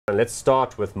And let's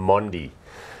start with Mondi.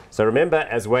 So remember,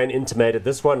 as Wayne intimated,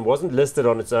 this one wasn't listed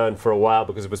on its own for a while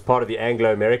because it was part of the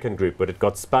Anglo-American group, but it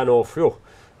got spun off,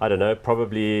 I don't know,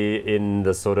 probably in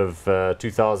the sort of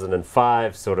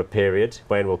 2005 sort of period.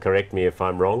 Wayne will correct me if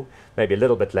I'm wrong, maybe a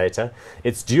little bit later.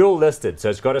 It's dual listed, so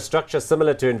it's got a structure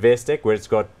similar to Investec, where it's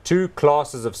got two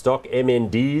classes of stock,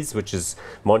 MNDs, which is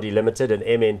Mondi Limited, and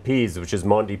MNPs, which is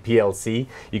Mondi PLC.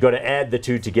 You've got to add the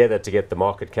two together to get the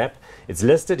market cap. It's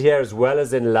listed here as well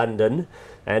as in London,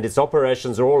 and its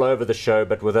operations are all over the show,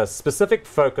 but with a specific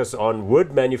focus on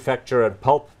wood manufacture and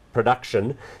pulp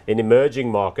production in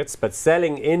emerging markets, but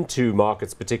selling into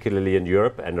markets particularly in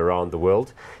Europe and around the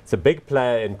world. It's a big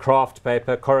player in kraft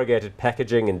paper, corrugated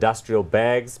packaging, industrial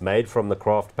bags made from the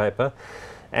kraft paper.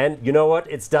 And you know what?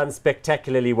 It's done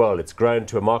spectacularly well. It's grown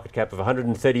to a market cap of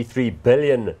 133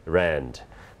 billion rand.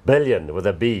 Billion with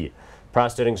a B.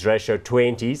 Price to earnings ratio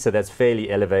 20, so that's fairly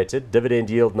elevated. Dividend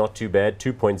yield not too bad,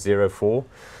 2.04.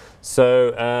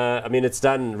 So, I mean, it's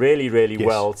done really, really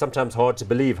well. Sometimes hard to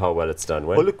believe how well it's done.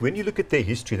 Well, look, when you look at their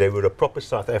history, they were a proper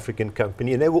South African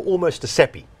company, and they were almost a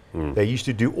SAPI. They used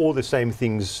to do all the same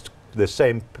things, the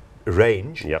same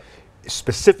range,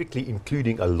 specifically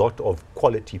including a lot of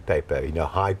quality paper,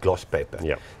 high gloss paper.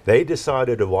 They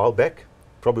decided a while back,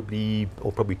 probably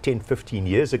 10, 15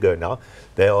 years ago now,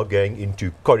 they are going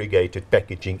into corrugated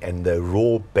packaging and the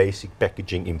raw basic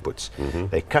packaging inputs.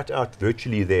 They cut out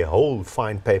virtually their whole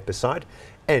fine paper side,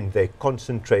 and they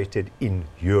concentrated in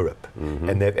Europe.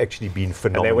 And they've actually been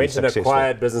phenomenally successful. And they went and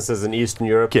acquired businesses in Eastern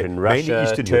Europe, in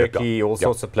Russia, Turkey, all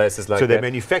sorts of places like that. So they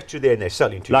manufacture there and they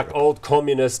sell into like Europe. old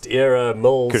communist era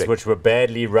mills, which were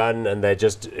badly run, and they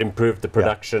just improved the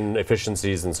production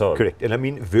efficiencies and so on. Correct. And I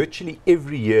mean, virtually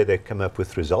every year they come up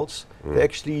with results. They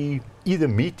actually either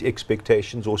meet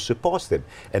expectations or surpass them.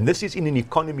 And this is in an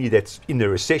economy that's in a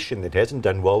recession that hasn't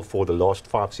done well for the last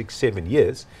 5, 6, 7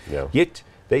 years. Yet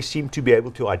they seem to be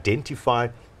able to identify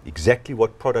exactly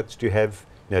what products to have.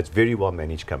 It's a very well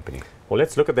managed company. Well,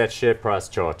 let's look at that share price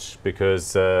chart,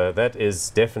 because that is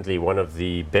definitely one of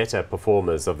the better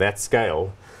performers of that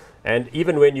scale. And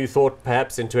even when you thought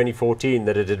perhaps in 2014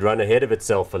 that it had run ahead of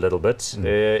itself a little bit,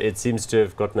 it seems to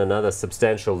have gotten another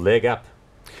substantial leg up.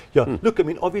 Look, I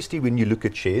mean, obviously when you look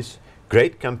at shares,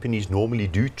 great companies normally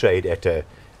do trade at a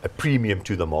premium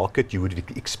to the market. You would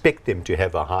expect them to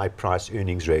have a high price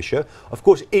earnings ratio. Of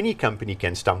course, any company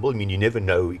can stumble. I mean, you never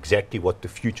know exactly what the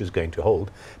future is going to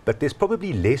hold, but there's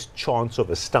probably less chance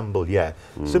of a stumble here,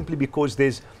 simply because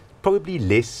there's probably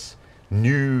less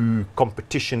new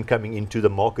competition coming into the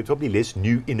market, probably less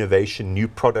new innovation, new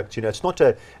products.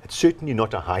 It's certainly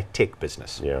not a high-tech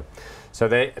business. So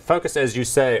they focus, as you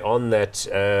say, on that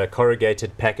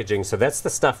corrugated packaging. So that's the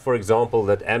stuff, for example,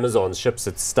 that Amazon ships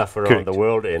its stuff around the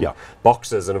world in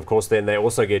boxes. And of course, then they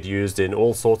also get used in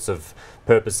all sorts of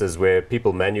purposes where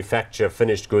people manufacture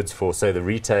finished goods for, say, the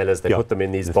retailers. They put them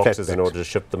in these boxes in order to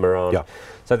ship them around.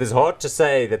 So it's hard to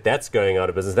say that that's going out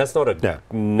of business. That's not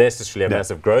necessarily a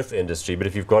massive growth industry, but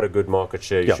if you've got a good market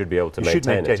share, you should be able to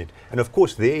maintain it. And of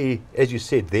course, as you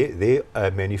said, their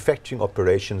manufacturing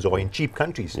operations are in cheap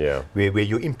countries where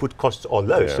your input costs are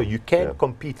low, so you can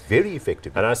compete very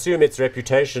effectively. And I assume its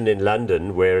reputation in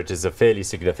London, where it is a fairly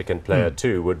significant player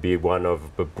too, would be one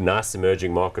of a nice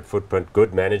emerging market footprint,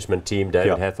 good management team.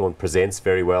 David Hathorn presents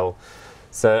very well.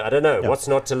 So I don't know, what's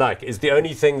not to like? Is the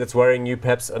only thing that's worrying you,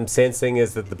 perhaps I'm sensing,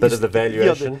 is that the bit of the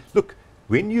valuation? Look,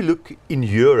 when you look in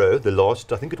euro,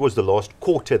 I think it was the last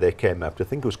quarter they came up, I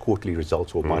think it was quarterly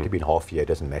results, or it might have been half year, it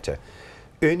doesn't matter.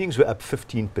 Earnings were up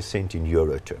 15% in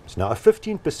euro terms. Now, a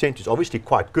 15% is obviously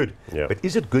quite good, but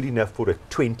is it good enough for a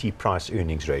 20 price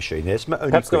earnings ratio? And that's my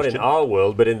only question. Perhaps not in our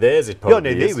world, but in theirs it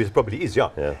probably is. It probably is,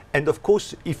 And of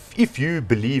course, if you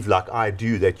believe, like I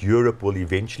do, that Europe will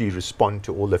eventually respond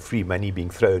to all the free money being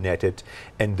thrown at it,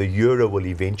 and the euro will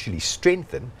eventually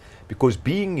strengthen, because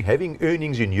having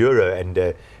earnings in euro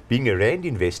and being a rand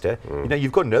investor,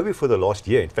 you've gone nowhere for the last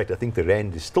year. In fact, I think the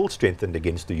rand is still strengthened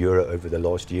against the euro over the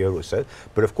last year or so.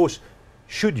 But of course,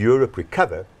 should Europe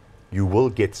recover, you will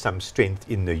get some strength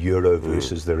in the euro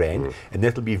versus the rand, and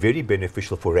that will be very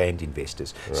beneficial for rand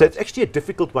investors. So it's actually a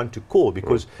difficult one to call,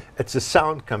 because it's a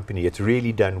sound company. It's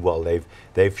really done well.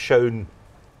 They've shown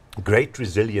great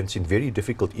resilience in very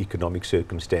difficult economic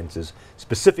circumstances,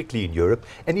 specifically in Europe,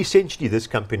 and essentially this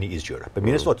company is Europe. I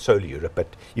mean, it's not solely Europe,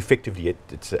 but effectively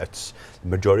it's the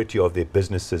majority of their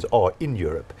businesses are in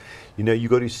Europe. You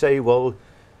got to say, well, it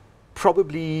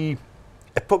probably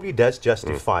does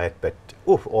justify it, but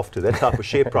after that type of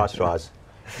share price rise,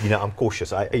 I'm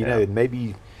cautious.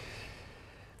 Maybe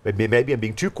Maybe I'm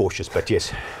being too cautious, but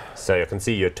yes. So I can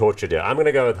see you're tortured here. I'm going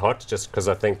to go with hot just because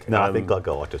I think... No, I think I'll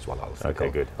go hot as well. Okay,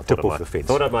 good. Tip off the fence.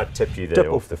 Thought I might tip you there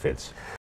Tip off the fence.